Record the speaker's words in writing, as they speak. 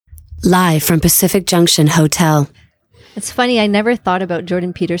Live from Pacific Junction Hotel. It's funny, I never thought about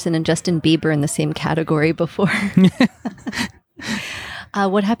Jordan Peterson and Justin Bieber in the same category before.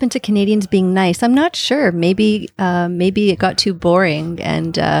 What happened to Canadians being nice? I'm not sure. Maybe it got too boring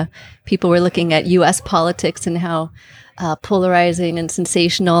and people were looking at U.S. politics and how polarizing and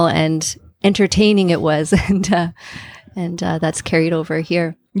sensational and entertaining it was. And that's carried over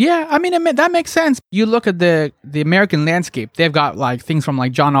here. Yeah, I mean, that makes sense. You look at the American landscape. They've got like things from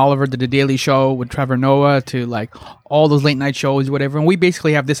like John Oliver to The Daily Show with Trevor Noah to like all those late night shows, whatever. And we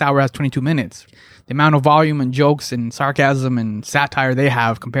basically have this hour has 22 minutes. The amount of volume and jokes and sarcasm and satire they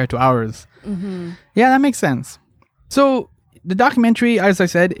have compared to ours. Mm-hmm. Yeah, that makes sense. So the documentary, as I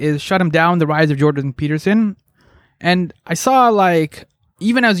said, is Shut 'Em Down, The Rise of Jordan Peterson. And I saw like...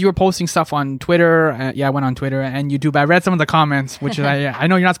 Even as you were posting stuff on Twitter, I went on Twitter and YouTube. I read some of the comments, which I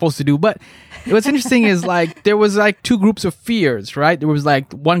know you're not supposed to do. But what's interesting is like there was like two groups of fears, right? There was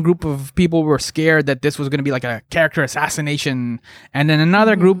like one group of people were scared that this was going to be like a character assassination, and then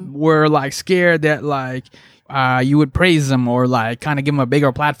another group were like scared that like you would praise them or like kind of give them a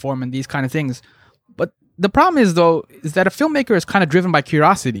bigger platform and these kind of things. But the problem is though is that a filmmaker is kind of driven by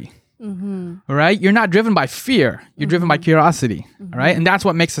curiosity. Mm-hmm. Right? You're not driven by fear. You're driven by curiosity. Mm-hmm. Right? And that's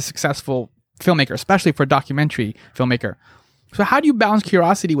what makes a successful filmmaker, especially for a documentary filmmaker. So how do you balance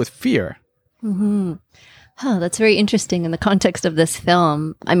curiosity with fear? Mm-hmm. Oh, that's very interesting in the context of this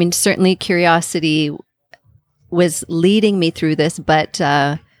film. I mean, certainly curiosity was leading me through this, but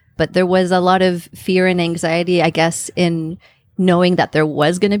there was a lot of fear and anxiety, I guess, in knowing that there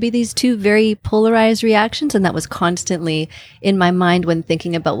was going to be these two very polarized reactions. And that was constantly in my mind when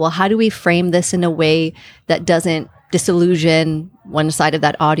thinking about, well, how do we frame this in a way that doesn't disillusion one side of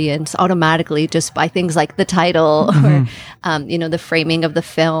that audience automatically just by things like the title or, the framing of the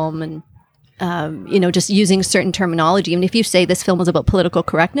film and, just using certain terminology. I mean, if you say this film was about political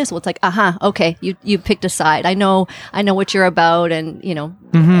correctness, well, it's like, okay, you picked a side. I know what you're about, and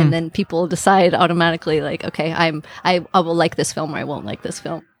and then people decide automatically, like, okay, I will like this film or I won't like this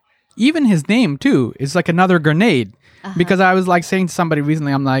film. Even his name too is like another grenade. Because I was like saying to somebody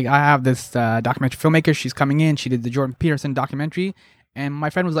recently, I'm like, I have this documentary filmmaker. She's coming in. She did the Jordan Peterson documentary. And my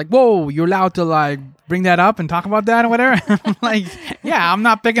friend was like, whoa, you're allowed to like bring that up and talk about that or whatever. I'm like, yeah, I'm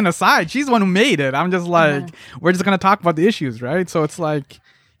not picking a side. She's the one who made it. I'm just like, we're just going to talk about the issues, right? So it's like,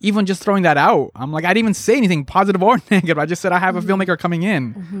 even just throwing that out, I'm like, I didn't even say anything positive or negative. I just said I have a filmmaker coming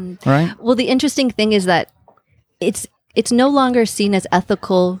in, right? Well, the interesting thing is that it's no longer seen as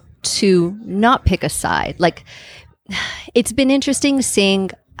ethical to not pick a side. Like, it's been interesting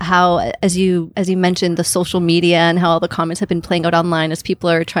seeing how, as you mentioned, the social media and how all the comments have been playing out online as people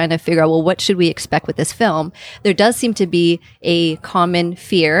are trying to figure out, well, what should we expect with this film? There does seem to be a common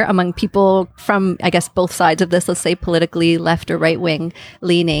fear among people from, I guess, both sides of this, let's say politically left or right wing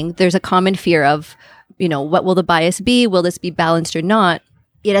leaning. There's a common fear of, what will the bias be? Will this be balanced or not?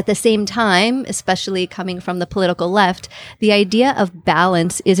 Yet at the same time, especially coming from the political left, the idea of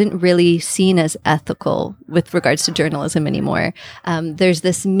balance isn't really seen as ethical with regards to journalism anymore. There's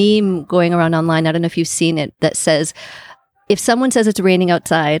this meme going around online, I don't know if you've seen it, that says, if someone says it's raining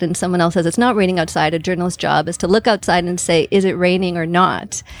outside and someone else says it's not raining outside, a journalist's job is to look outside and say, is it raining or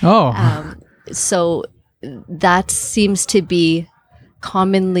not? So that seems to be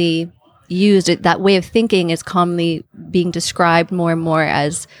commonly used. That way of thinking is commonly being described more and more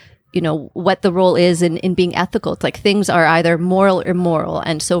as, what the role is in being ethical. It's like things are either moral or immoral.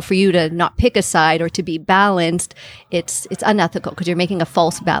 And so for you to not pick a side or to be balanced, it's unethical because you're making a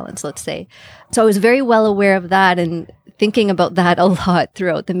false balance, let's say. So I was very well aware of that and thinking about that a lot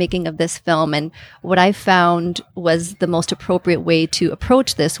throughout the making of this film. And what I found was the most appropriate way to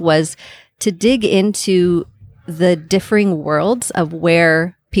approach this was to dig into the differing worlds of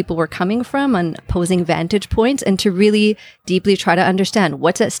where people were coming from on opposing vantage points and to really deeply try to understand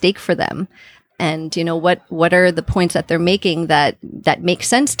what's at stake for them. And, what are the points that they're making that make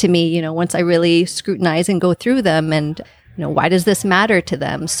sense to me, once I really scrutinize and go through them and, why does this matter to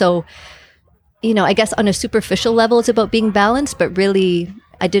them? So, I guess on a superficial level, it's about being balanced, but really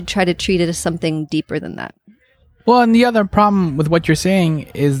I did try to treat it as something deeper than that. Well, and the other problem with what you're saying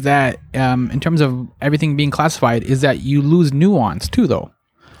is that in terms of everything being classified is that you lose nuance too, though.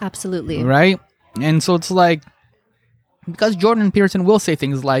 Absolutely. Right? And so it's like, because Jordan Peterson will say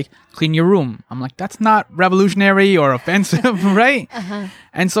things like, clean your room. I'm like, that's not revolutionary or offensive, right?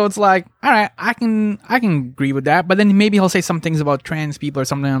 And so it's like, all right, I can agree with that. But then maybe he'll say some things about trans people or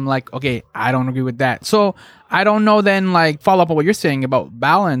something. I'm like, okay, I don't agree with that. So I don't know then, like, follow up on what you're saying about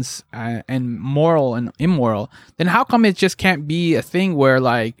balance and moral and immoral. Then how come it just can't be a thing where,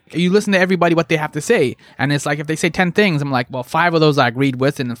 like, you listen to everybody what they have to say? And it's like, if they say 10 things, I'm like, well, 5 of those I agreed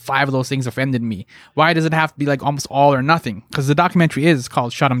with and 5 of those things offended me. Why does it have to be like almost all or nothing? Because the documentary is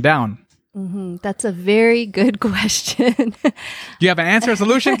called Shut 'Em Down. That's a very good question. Do you have an answer, a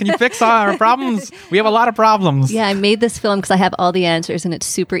solution? Can you fix our problems? We have a lot of problems. Yeah, I made this film because I have all the answers and it's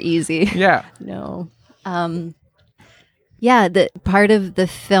super easy. Yeah. No. The part of the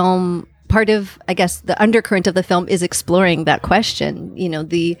film, I guess, the undercurrent of the film is exploring that question. You know,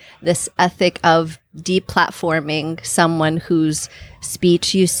 this ethic of deplatforming someone whose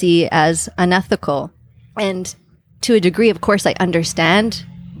speech you see as unethical. And to a degree, of course, I understand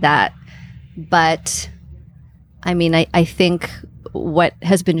that. But I mean, I think what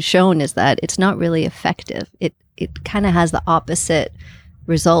has been shown is that it's not really effective. It kind of has the opposite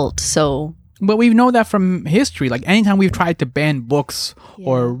result. So, but we know that from history. Like anytime we've tried to ban books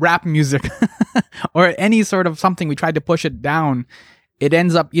or rap music or any sort of something, we tried to push it down. It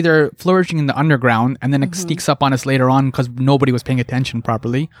ends up either flourishing in the underground and then it sneaks up on us later on because nobody was paying attention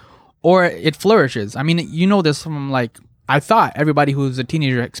properly, or it flourishes. I mean, you know this from like, I thought everybody who's a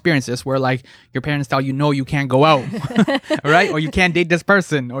teenager experienced this, where like your parents tell you, no, you can't go out, right? Or you can't date this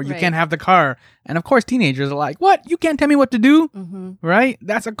person, or you can't have the car. And of course, teenagers are like, what? You can't tell me what to do, right?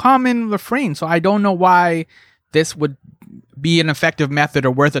 That's a common refrain. So I don't know why this would be an effective method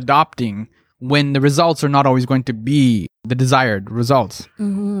or worth adopting when the results are not always going to be the desired results.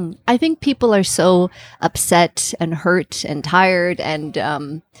 I think people are so upset and hurt and tired.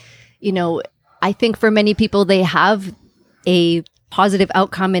 And, you know, I think for many people, they have a positive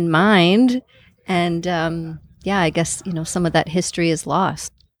outcome in mind. And I guess, you know, some of that history is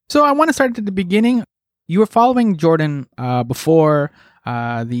lost. So I want to start at the beginning. You were following Jordan before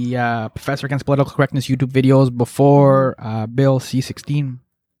the Professor Against Political Correctness YouTube videos, before Bill C-16.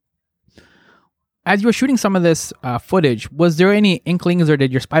 As you were shooting some of this footage, was there any inklings or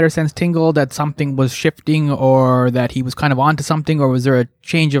did your spider sense tingle that something was shifting or that he was kind of onto something, or was there a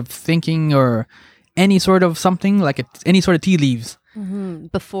change of thinking or any sort of something, like any sort of tea leaves?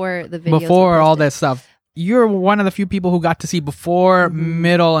 Before the videos before all that stuff. You're one of the few people who got to see before,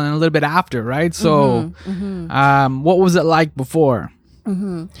 middle, and a little bit after, right? So what was it like before?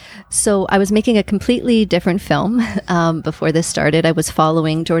 So I was making a completely different film before this started. I was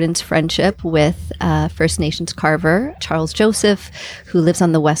following Jordan's friendship with First Nations carver Charles Joseph, who lives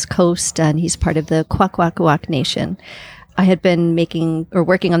on the West Coast, and he's part of the Kwakwaka'wakw Nation. I had been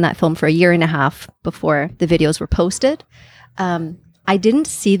working on that film for 1.5 years before the videos were posted. I didn't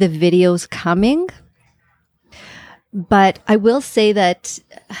see the videos coming, but I will say that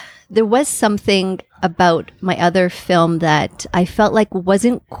there was something about my other film that I felt like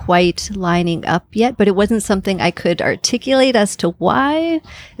wasn't quite lining up yet, but it wasn't something I could articulate as to why.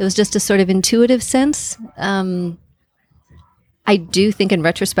 It was just a sort of intuitive sense. I do think in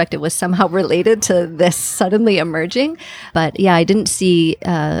retrospect it was somehow related to this suddenly emerging. But yeah, I didn't see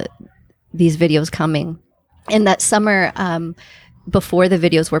these videos coming. In that summer, before the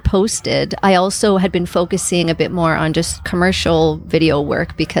videos were posted, I also had been focusing a bit more on just commercial video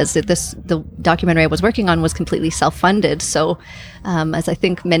work because the documentary I was working on was completely self-funded. So as I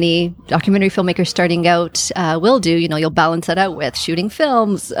think many documentary filmmakers starting out will do, you know, you'll balance that out with shooting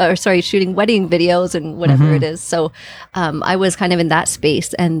wedding videos and whatever it is. So I was kind of in that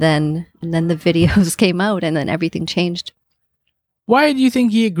space, and then the videos came out and then everything changed. Why do you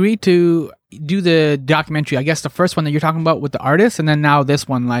think he agreed to do the documentary? I guess the first one that you're talking about with the artist, and then now this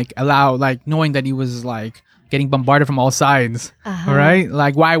one, knowing that he was like getting bombarded from all sides, right?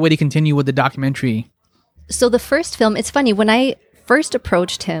 Like, why would he continue with the documentary? So the first film, it's funny, when I first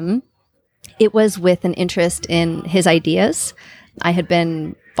approached him, it was with an interest in his ideas. I had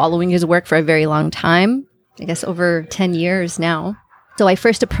been following his work for a very long time, I guess over 10 years now. So I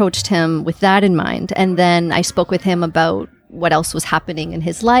first approached him with that in mind, and then I spoke with him about what else was happening in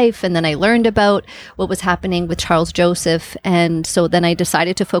his life. And then I learned about what was happening with Charles Joseph. And so then I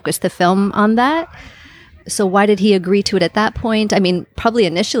decided to focus the film on that. So why did he agree to it at that point? I mean, probably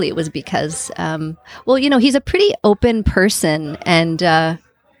initially it was because, he's a pretty open person, and,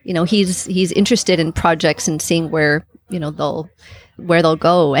 he's interested in projects and seeing where they'll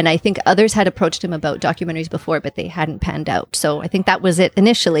go. And I think others had approached him about documentaries before, but they hadn't panned out. So I think that was it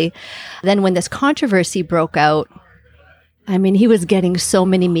initially. Then when this controversy broke out, I mean, he was getting so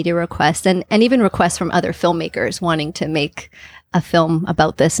many media requests and even requests from other filmmakers wanting to make a film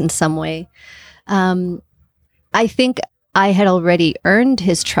about this in some way. I think I had already earned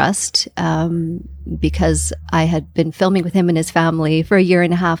his trust because I had been filming with him and his family for a year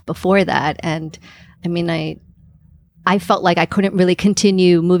and a half before that. And I mean, I felt like I couldn't really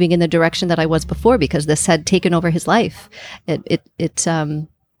continue moving in the direction that I was before because this had taken over his life. I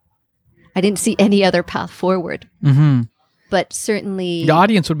didn't see any other path forward. Mm-hmm. But certainly... The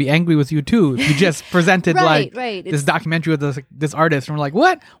audience would be angry with you too if you just presented this documentary with this artist and we're like,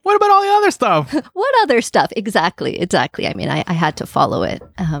 what? What about all the other stuff? What other stuff? Exactly. I mean, I had to follow it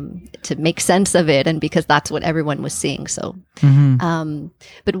to make sense of it and because that's what everyone was seeing. So,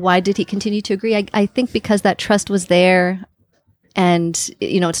 but why did he continue to agree? I think because that trust was there. And,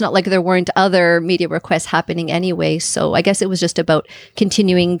 it's not like there weren't other media requests happening anyway. So I guess it was just about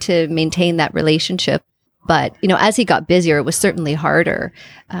continuing to maintain that relationship. But, as he got busier, it was certainly harder.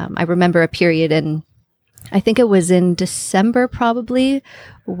 I remember a period I think it was in December probably,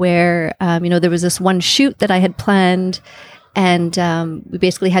 where, there was this one shoot that I had planned. And we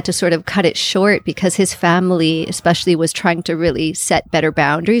basically had to sort of cut it short because his family especially was trying to really set better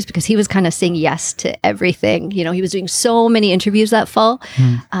boundaries because he was kind of saying yes to everything. He was doing so many interviews that fall.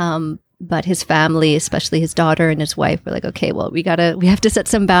 But his family, especially his daughter and his wife, were like, okay, well, we have to set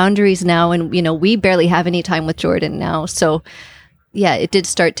some boundaries now. And, we barely have any time with Jordan now. So yeah, it did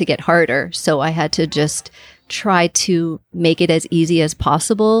start to get harder. So I had to just try to make it as easy as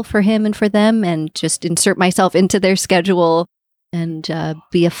possible for him and for them and just insert myself into their schedule and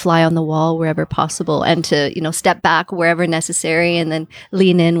be a fly on the wall wherever possible and to, step back wherever necessary and then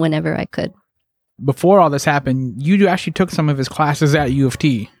lean in whenever I could. Before all this happened, you actually took some of his classes at U of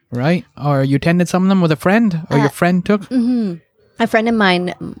T, right? Or you attended some of them with a friend or your friend took? Mm-hmm. A friend of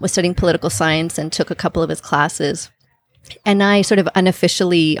mine was studying political science and took a couple of his classes. And I sort of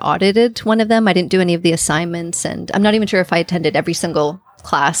unofficially audited one of them. I didn't do any of the assignments. And I'm not even sure if I attended every single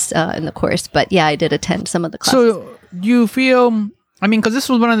class in the course. But yeah, I did attend some of the classes. So you feel... because this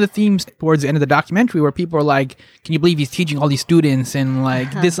was one of the themes towards the end of the documentary where people are like, can you believe he's teaching all these students? And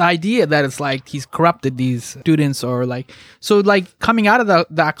this idea that it's like he's corrupted these students or coming out of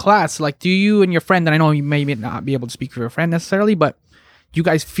that class, do you and your friend, and I know you may not be able to speak for your friend necessarily, but do you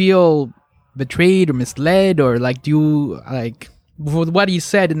guys feel betrayed or misled or do you, with what he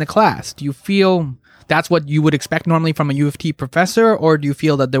said in the class, do you feel that's what you would expect normally from a U of T professor? Or do you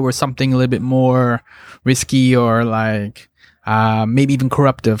feel that there was something a little bit more risky or maybe even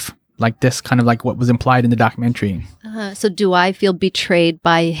corruptive, like this kind of what was implied in the documentary? So do I feel betrayed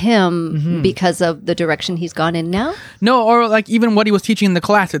by him because of the direction he's gone in now? No, or even what he was teaching in the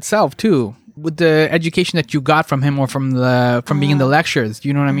class itself too, with the education that you got from him or from being in the lectures. Do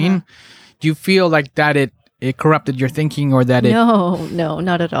you know what I mean? Do you feel like that it corrupted your thinking or that it... No,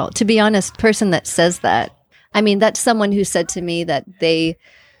 not at all. To be honest, person that says that, that's someone who said to me that they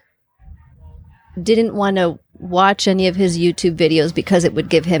didn't want to watch any of his YouTube videos because it would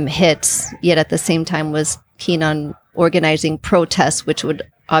give him hits, yet at the same time was keen on organizing protests, which would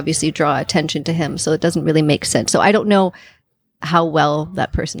obviously draw attention to him. So it doesn't really make sense. So I don't know how well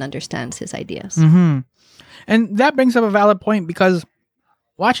that person understands his ideas. Mm-hmm. And that brings up a valid point because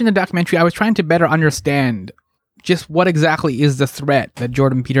watching the documentary, I was trying to better understand just what exactly is the threat that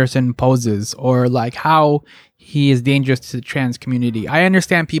Jordan Peterson poses or how he is dangerous to the trans community. I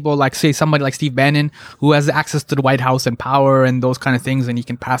understand people say somebody like Steve Bannon who has access to the White House and power and those kind of things and he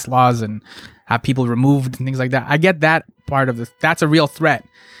can pass laws and have people removed and things like that. I get that part of this. That's a real threat.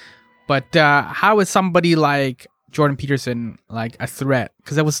 But how is somebody like Jordan Peterson a threat?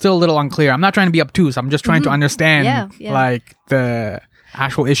 Because it was still a little unclear. I'm not trying to be obtuse. I'm just trying to understand the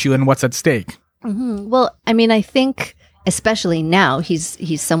actual issue and what's at stake. Mm-hmm. Well, I think especially now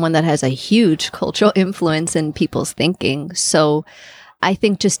he's someone that has a huge cultural influence in people's thinking. So I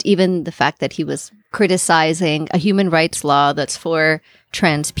think just even the fact that he was criticizing a human rights law that's for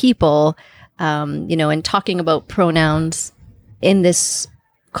trans people, and talking about pronouns in this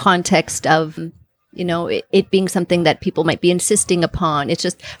context of it being something that people might be insisting upon. It's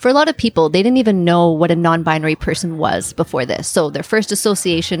just, for a lot of people, they didn't even know what a non-binary person was before this. So their first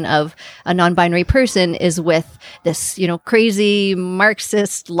association of a non-binary person is with this, crazy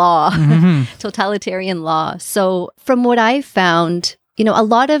Marxist law, totalitarian law. So from what I found, a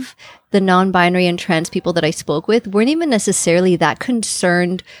lot of the non-binary and trans people that I spoke with weren't even necessarily that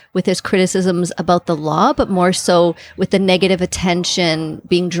concerned with his criticisms about the law, but more so with the negative attention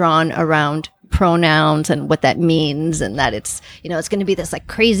being drawn around pronouns and what that means, and that it's it's going to be this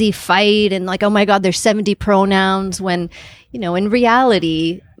crazy fight and oh my god, there's 70 pronouns when in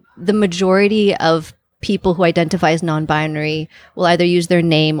reality the majority of people who identify as non-binary will either use their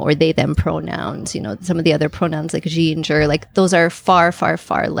name or they them pronouns. Some of the other pronouns like ginger, like those are far, far,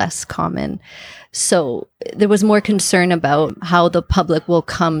 far less common. So there was more concern about how the public will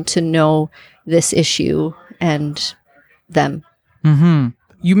come to know this issue and them. Mm-hmm.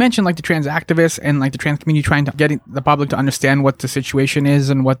 You mentioned like the trans activists and like the trans community trying to get the public to understand what the situation is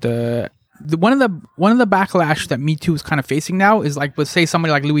and what one of the backlash that Me Too is kind of facing now is like with say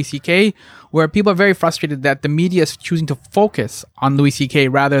somebody like Louis C.K., where people are very frustrated that the media is choosing to focus on Louis C.K.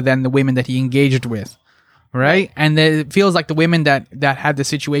 rather than the women that he engaged with, right? And it feels like the women that had the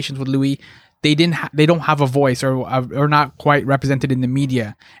situations with Louis, they don't have a voice or not quite represented in the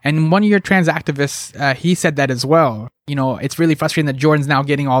media. And one of your trans activists, he said that as well. It's really frustrating that Jordan's now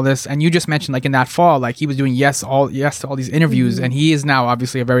getting all this. And you just mentioned like in that fall, like he was doing yes to all these interviews, and he is now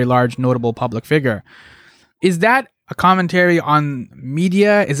obviously a very large, notable public figure. Is that a commentary on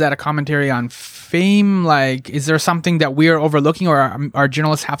media? Is that a commentary on fame? Like, is there something that we're overlooking or our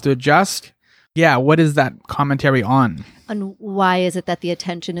journalists have to adjust? Yeah, what is that commentary on? On why is it that the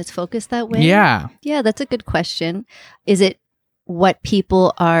attention is focused that way? Yeah. Yeah, that's a good question. Is it what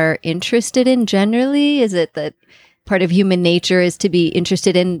people are interested in generally? Is it that part of human nature is to be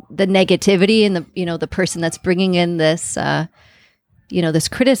interested in the negativity and the person that's bringing in this, this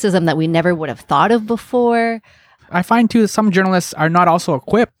criticism that we never would have thought of before? I find too, some journalists are not also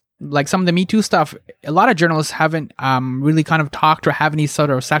equipped. Like some of the Me Too stuff, a lot of journalists haven't really kind of talked or have any sort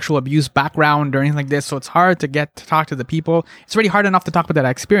of sexual abuse background or anything like this. So it's hard to get to talk to the people. It's already hard enough to talk about that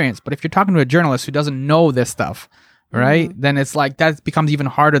experience. But if you're talking to a journalist who doesn't know this stuff, right, then it's like that becomes even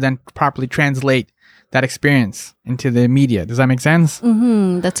harder than to properly translate that experience into the media. Does that make sense?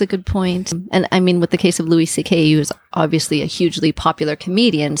 Mm-hmm. That's a good point. And I mean, with the case of Louis C.K., he was obviously a hugely popular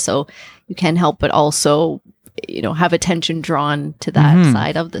comedian. So you can't help but also have attention drawn to that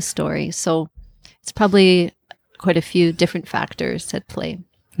side of the story. So it's probably quite a few different factors at play.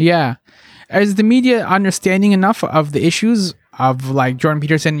 Yeah. Is the media understanding enough of the issues of like Jordan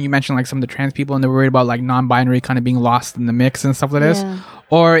Peterson? You mentioned like some of the trans people and they're worried about like non-binary kind of being lost in the mix and stuff like this.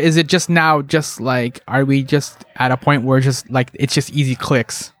 Or is it just now just like, are we just at a point where just like, it's just easy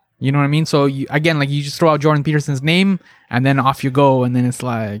clicks? You know what I mean? So you just throw out Jordan Peterson's name and then off you go. And then it's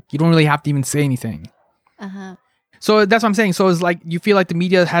like, you don't really have to even say anything. So that's what I'm saying. So it's like, you feel like the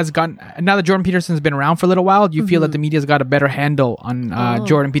media has gotten, now that Jordan Peterson's been around for a little while, do you feel that the media's got a better handle on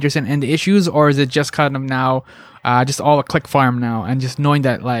Jordan Peterson and the issues? Or is it just kind of now just all a click farm now and just knowing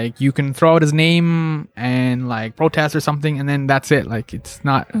that like you can throw out his name and like protest or something and then that's it? Like it's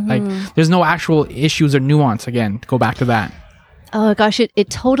not like there's no actual issues or nuance again, to go back to that. Oh gosh, it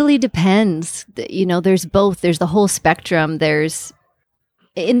totally depends. There's both. There's the whole spectrum. There's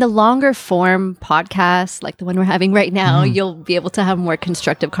in the longer form podcasts, like the one we're having right now, you'll be able to have more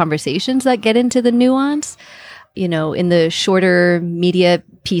constructive conversations that get into the nuance. In the shorter media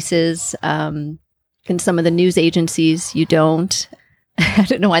pieces, in some of the news agencies, you don't. I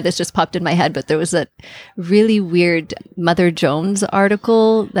don't know why this just popped in my head, but there was a really weird Mother Jones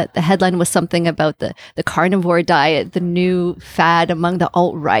article that the headline was something about the carnivore diet, the new fad among the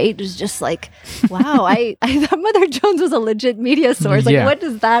alt-right. It was just like, wow, I thought Mother Jones was a legit media source. Like, what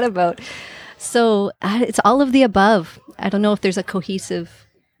is that about? So it's all of the above. I don't know if there's a cohesive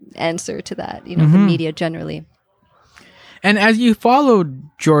answer to that, the media generally. And as you followed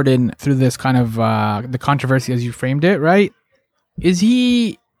Jordan through this kind of the controversy as you framed it, right? Is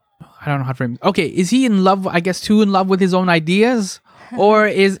he, I don't know how to frame it. Okay, is he in love, I guess, too in love with his own ideas? Or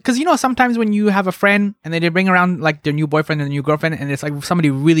is, because sometimes when you have a friend and they bring around like their new boyfriend and new girlfriend and it's like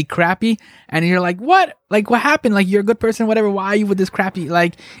somebody really crappy and you're like, what? Like, what happened? Like, you're a good person, whatever. Why are you with this crappy?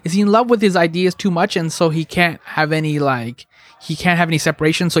 Like, is he in love with his ideas too much and so he can't have any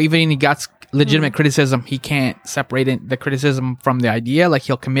separation? So even when he gets legitimate criticism, he can't separate the criticism from the idea. Like,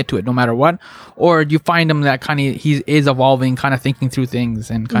 he'll commit to it no matter what. Or do you find him that kind of he is evolving, kind of thinking through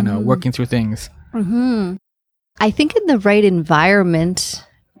things and kind of working through things? I think in the right environment,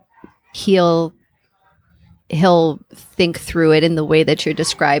 he'll think through it in the way that you're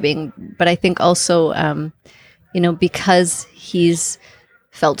describing. But I think also, because he's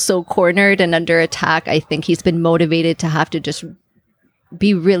felt so cornered and under attack, I think he's been motivated to have to just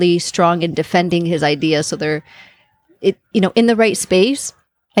be really strong in defending his ideas. So in the right space,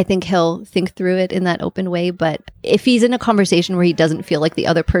 I think he'll think through it in that open way. But if he's in a conversation where he doesn't feel like the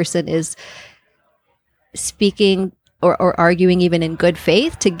other person is speaking or arguing even in good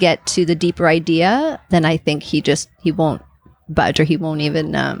faith to get to the deeper idea, then I think he won't budge or he won't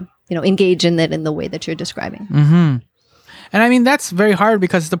even, engage in it in the way that you're describing. And I mean, that's very hard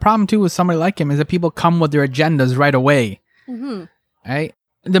because the problem too with somebody like him is that people come with their agendas right away. Right?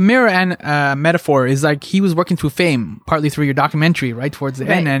 the mirror and metaphor is like he was working through fame, partly through your documentary, right, towards the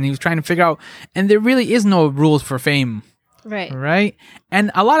end, and he was trying to figure out, and there really is no rules for fame. Right. And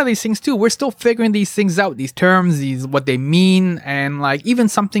a lot of these things too, we're still figuring these things out, these terms, what they mean. And like even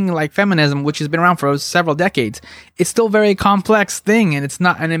something like feminism, which has been around for several decades, it's still a very complex thing. And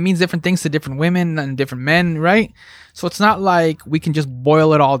it means different things to different women and different men, right? So it's not like we can just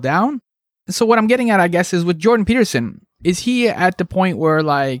boil it all down. So what I'm getting at, I guess, is with Jordan Peterson, is he at the point where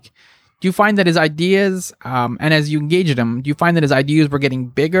like, do you find that his ideas, and as you engage them, do you find that his ideas were getting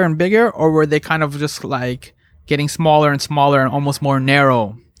bigger and bigger, or were they kind of just like getting smaller and smaller and almost more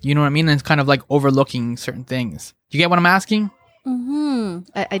narrow? You know what I mean? And it's kind of like overlooking certain things. Do you get what I'm asking? Mm-hmm.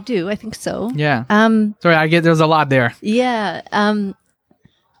 I do. I think so. Yeah. Sorry, there's a lot there. Yeah.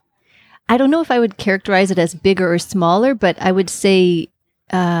 I don't know if I would characterize it as bigger or smaller, but I would say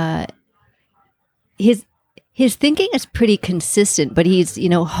his thinking is pretty consistent, but he's,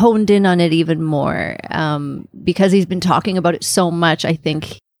 honed in on it even more because he's been talking about it so much. I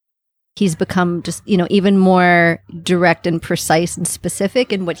think he's become just, even more direct and precise and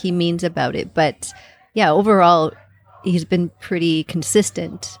specific in what he means about it. But yeah, overall, he's been pretty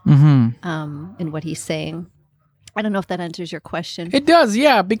consistent in what he's saying. I don't know if that answers your question. It does,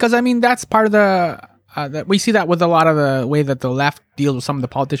 yeah, because I mean, that's part of that we see that with a lot of the way that the left deals with some of the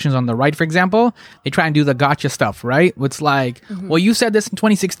politicians on the right, for example. They try and do the gotcha stuff, right? It's like, well, you said this in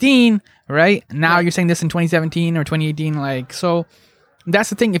 2016, right? Now you're saying this in 2017 or 2018, like, so...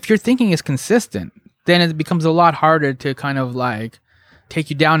 That's the thing. If your thinking is consistent, then it becomes a lot harder to kind of like take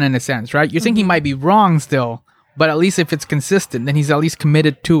you down in a sense, right? Your thinking might be wrong still, but at least if it's consistent, then he's at least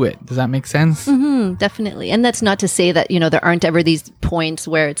committed to it. Does that make sense? Mm-hmm, definitely. And that's not to say that, there aren't ever these points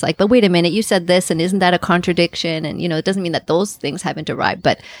where it's like, but wait a minute, you said this and isn't that a contradiction? And, it doesn't mean that those things haven't arrived.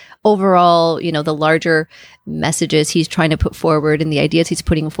 But overall, the larger messages he's trying to put forward and the ideas he's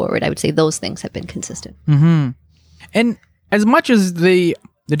putting forward, I would say those things have been consistent. Mm-hmm. And as much as the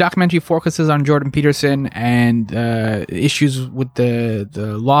documentary focuses on Jordan Peterson and issues with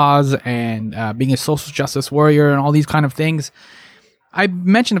the laws and being a social justice warrior and all these kind of things, I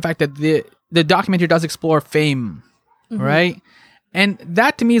mentioned the fact that the documentary does explore fame, right? And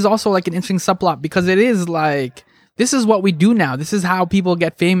that to me is also like an interesting subplot because it is like, this is what we do now. This is how people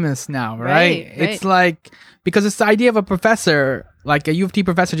get famous now, right? It's like, because it's the idea of a professor, like a U of T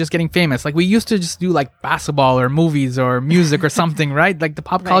professor just getting famous. Like we used to just do like basketball or movies or music or something, right? Like the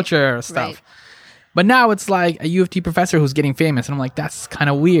pop culture stuff. Right. But now it's like a U of T professor who's getting famous. And I'm like, that's kind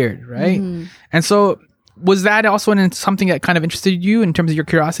of weird, right? And so was that also something that kind of interested you in terms of your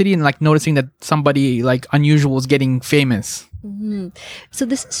curiosity and like noticing that somebody like unusual is getting famous? So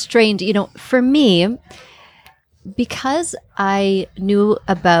this is strange. For me, because I knew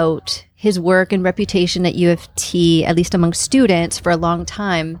about his work and reputation at U of T, at least among students, for a long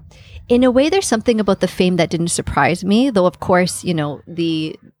time, in a way, there's something about the fame that didn't surprise me, though, of course,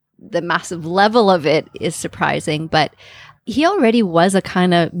 the massive level of it is surprising. But he already was a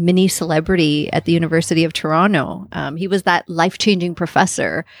kind of mini celebrity at the University of Toronto. He was that life-changing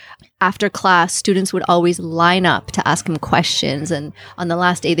professor. After class, students would always line up to ask him questions. And on the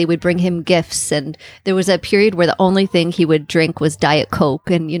last day, they would bring him gifts. And there was a period where the only thing he would drink was Diet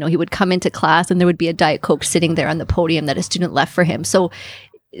Coke. And, he would come into class and there would be a Diet Coke sitting there on the podium that a student left for him. So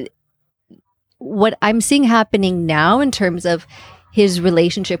what I'm seeing happening now in terms of his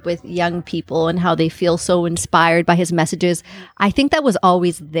relationship with young people and how they feel so inspired by his messages, I think that was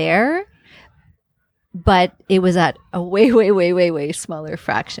always there, but it was at a way, way, way, way, way smaller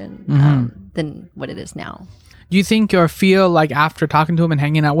fraction than what it is now. Do you think or feel like after talking to him and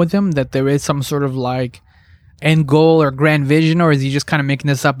hanging out with him that there is some sort of like end goal or grand vision, or is he just kind of making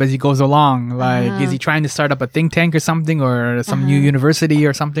this up as he goes along? Like, is he trying to start up a think tank or something, or some new university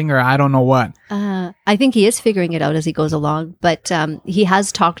or something, or I don't know what? I think he is figuring it out as he goes along, but he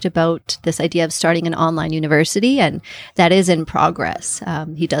has talked about this idea of starting an online university, and that is in progress.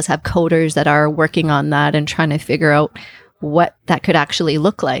 He does have coders that are working on that and trying to figure out what that could actually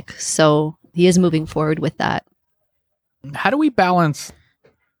look like. So he is moving forward with that. How do we balance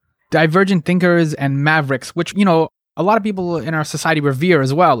divergent thinkers and mavericks, which, a lot of people in our society revere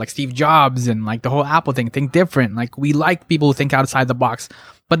as well, like Steve Jobs and like the whole Apple thing, think different. Like we like people who think outside the box.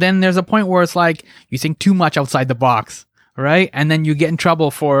 But then there's a point where it's like you think too much outside the box, right? And then you get in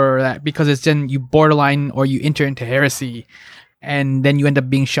trouble for that because it's then you borderline or you enter into heresy. And then you end up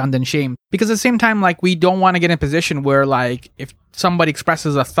being shunned and shamed. Because at the same time, like, we don't want to get in a position where, like, if somebody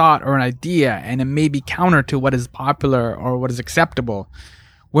expresses a thought or an idea and it may be counter to what is popular or what is acceptable,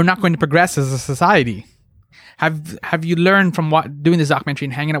 we're not going to progress as a society. Have you learned from doing this documentary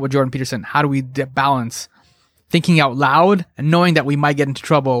and hanging out with Jordan Peterson? How do we balance thinking out loud and knowing that we might get into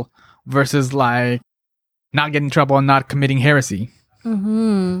trouble versus like not getting in trouble and not committing heresy.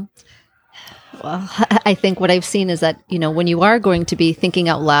 Well, I think what I've seen is that, when you are going to be thinking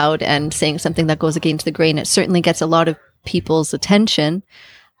out loud and saying something that goes against the grain, it certainly gets a lot of people's attention,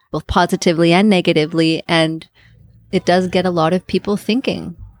 both positively and negatively. And it does get a lot of people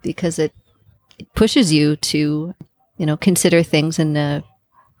thinking because it pushes you to, consider things in a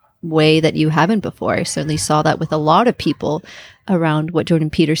way that you haven't before. I certainly saw that with a lot of people around what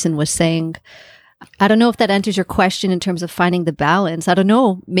Jordan Peterson was saying. I don't know if that answers your question in terms of finding the balance. I don't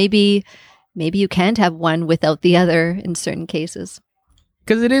know. Maybe you can't have one without the other in certain cases.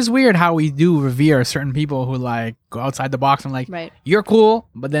 Because it is weird how we do revere certain people who like go outside the box and like, right. You're cool,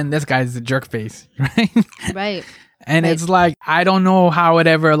 but then this guy's a jerk face, right? Right. And right. It's like, I don't know how it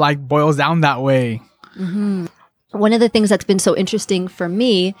ever like boils down that way. Mm-hmm. One of the things that's been so interesting for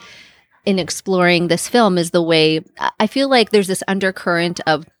me in exploring this film is the way I feel like there's this undercurrent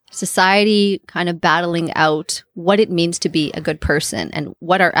of society kind of battling out what it means to be a good person and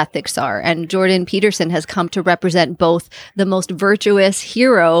what our ethics are. And Jordan Peterson has come to represent both the most virtuous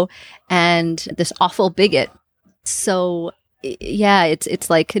hero and this awful bigot. So yeah, it's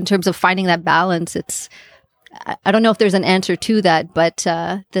like in terms of finding that balance, I don't know if there's an answer to that, but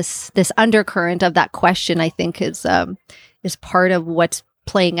this undercurrent of that question, I think, is part of what's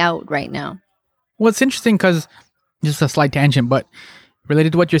playing out right now. Well, it's interesting because, just a slight tangent, but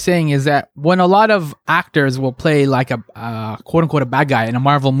related to what you're saying is that when a lot of actors will play like a quote unquote a bad guy in a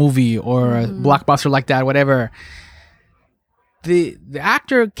Marvel movie or a blockbuster like that, whatever, the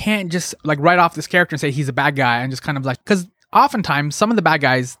actor can't just like write off this character and say he's a bad guy and just kind of like, because oftentimes some of the bad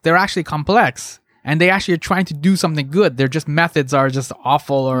guys, they're actually complex. And they actually are trying to do something good. Their just methods are just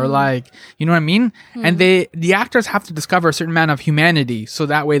awful or like, you know what I mean? And the actors have to discover a certain amount of humanity. So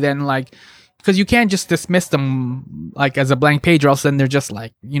that way then like, because you can't just dismiss them like as a blank page or else then they're just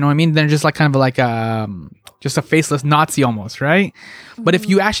like, you know what I mean? They're just like kind of like just a faceless Nazi almost, right? But if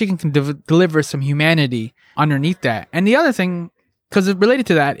you actually can deliver some humanity underneath that. And the other thing, because related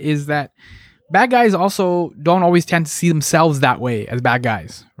to that is that bad guys also don't always tend to see themselves that way as bad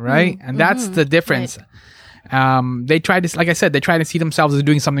guys, right? And that's the difference. Right. They try to, like I said, they try to see themselves as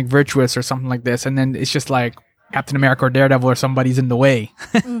doing something virtuous or something like this. And then it's just like Captain America or Daredevil or somebody's in the way.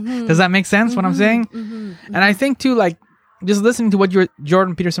 Does that make sense what I'm saying? And I think too, like just listening to what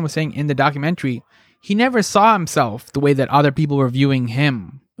Jordan Peterson was saying in the documentary, he never saw himself the way that other people were viewing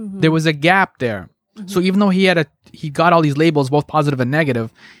him. There was a gap there. So even though he got all these labels, both positive and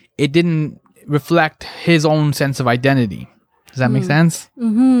negative, it didn't reflect his own sense of identity. Does that make sense?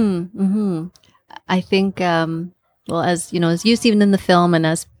 I think, well, as you see in the film and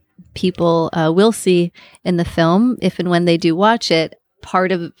as people will see in the film, if and when they do watch it,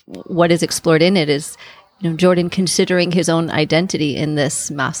 part of what is explored in it is, Jordan considering his own identity in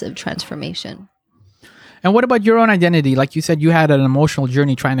this massive transformation. And what about your own identity? Like you said, you had an emotional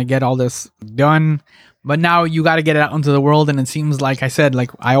journey trying to get all this done, but now you got to get it out into the world. And it seems like I said, like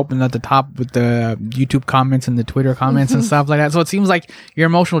I opened at the top with the YouTube comments and the Twitter comments and stuff like that. So it seems like your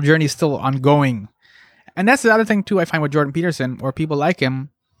emotional journey is still ongoing. And that's the other thing too, I find with Jordan Peterson or people like him,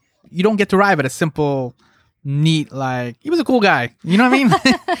 you don't get to arrive at a simple, neat, like, he was a cool guy. You know what I mean?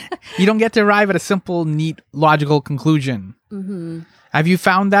 You don't get to arrive at a simple, neat, logical conclusion. Have you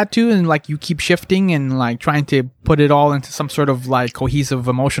found that too? And like you keep shifting and like trying to put it all into some sort of like cohesive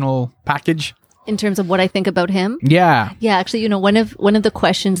emotional package? In terms of what I think about him? Yeah. Yeah, actually, one of the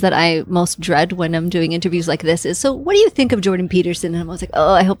questions that I most dread when I'm doing interviews like this is, so what do you think of Jordan Peterson? And I was like,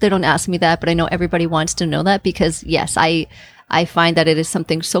 oh, I hope they don't ask me that, but I know everybody wants to know that because yes, I find that it is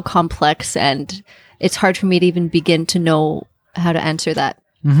something so complex and it's hard for me to even begin to know how to answer that.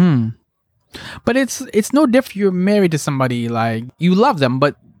 But it's no different. You're married to somebody, like you love them,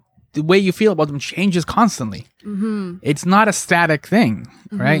 but the way you feel about them changes constantly. It's not a static thing,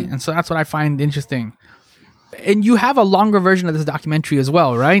 right? And so that's what I find interesting. And you have a longer version of this documentary as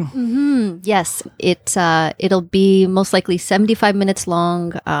well, right? Yes, it'll be most likely 75 minutes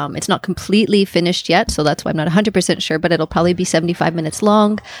long. It's not completely finished yet, so that's why I'm not 100% sure, but it'll probably be 75 minutes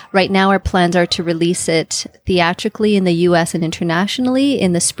long. Right now, our plans are to release it theatrically in the US and internationally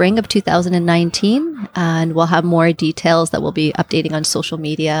in the spring of 2019, and we'll have more details that we'll be updating on social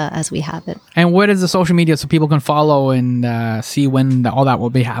media as we have it. And what is the social media so people can follow and see when all that will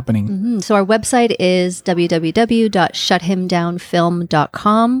be happening? So our website is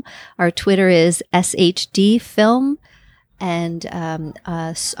www.shuthimdownfilm.com. Our Twitter is SHDFilm. And on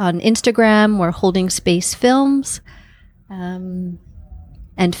Instagram, we're Holding Space Films. And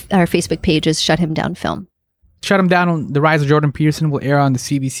our Facebook page is Shut Him Down Film. Shut 'Em Down, The Rise of Jordan Peterson will air on the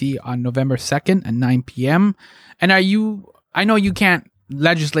CBC on November 2nd at 9 p.m. And I know you can't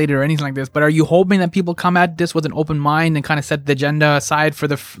legislate or anything like this, but are you hoping that people come at this with an open mind and kind of set the agenda aside for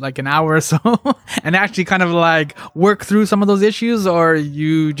like an hour or so and actually kind of like work through some of those issues? Or are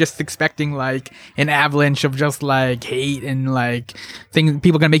you just expecting like an avalanche of just like hate and like things,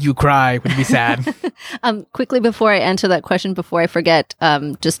 people gonna make you cry, would be sad? Quickly before I answer that question, before I forget,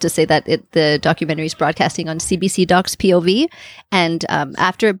 just to say that the documentary is broadcasting on CBC Docs POV, and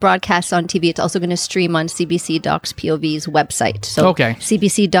after it broadcasts on TV, it's also going to stream on CBC Docs POV's website. So okay.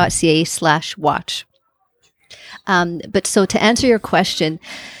 cbc.ca/watch. But so to answer your question,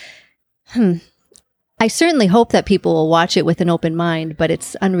 I certainly hope that people will watch it with an open mind, but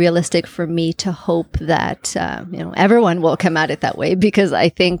it's unrealistic for me to hope that everyone will come at it that way, because I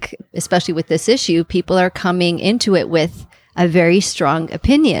think, especially with this issue, people are coming into it with a very strong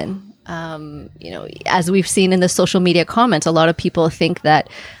opinion. As we've seen in the social media comments, a lot of people think that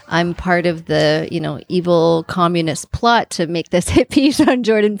I'm part of the, evil communist plot to make this hit piece on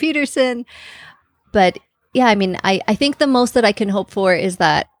Jordan Peterson. But yeah, I mean, I think the most that I can hope for is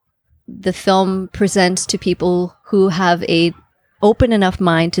that the film presents to people who have a open enough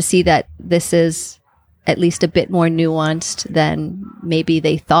mind to see that this is at least a bit more nuanced than maybe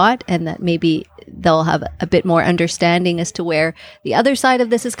they thought, and that maybe they'll have a bit more understanding as to where the other side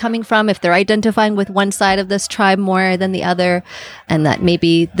of this is coming from, if they're identifying with one side of this tribe more than the other, and that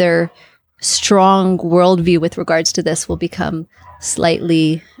maybe their strong worldview with regards to this will become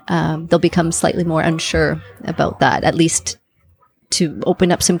slightly more unsure about that, at least to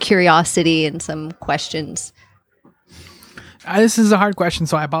open up some curiosity and some questions. This is a hard question,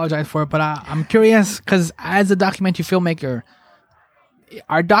 so I apologize for it, but I'm curious, because as a documentary filmmaker,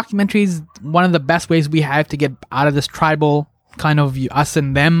 are documentaries one of the best ways we have to get out of this tribal kind of us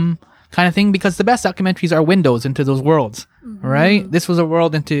and them kind of thing? Because the best documentaries are windows into those worlds, right? This was a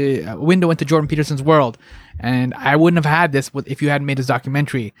window into Jordan Peterson's world, and I wouldn't have had this if you hadn't made this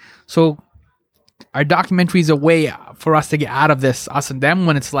documentary. So are documentaries a way for us to get out of this us and them,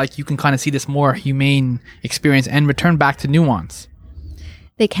 when it's like you can kind of see this more humane experience and return back to nuance?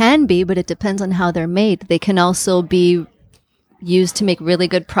 They can be, but it depends on how they're made. They can also be used to make really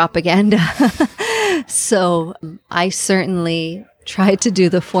good propaganda. So I certainly tried to do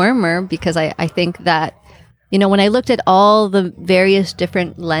the former, because I think that, when I looked at all the various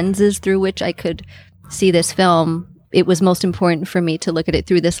different lenses through which I could see this film, it was most important for me to look at it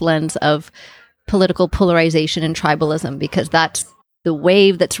through this lens of political polarization and tribalism, because that's the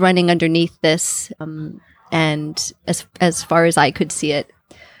wave that's running underneath this, and as far as I could see it.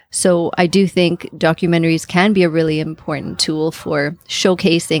 So I do think documentaries can be a really important tool for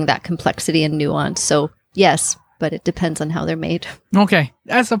showcasing that complexity and nuance. So yes, but it depends on how they're made. Okay,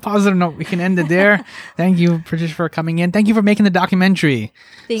 that's a positive note. We can end it there. Thank you, Patricia, for coming in. Thank you for making the documentary.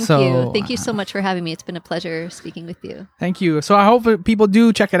 Thank you. Thank you so much for having me. It's been a pleasure speaking with you. Thank you. So I hope people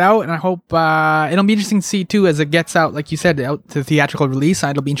do check it out, and I hope it'll be interesting to see too as it gets out, like you said, out to theatrical release.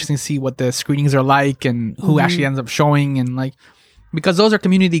 It'll be interesting to see what the screenings are like and who actually ends up showing, and like, because those are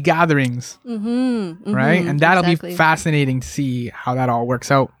community gatherings, right? And that'll be fascinating to see how that all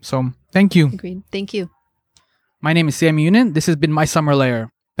works out. So thank you. Agreed. Thank you. My name is Sam Unin. This has been My Summer Lair.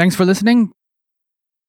 Thanks for listening.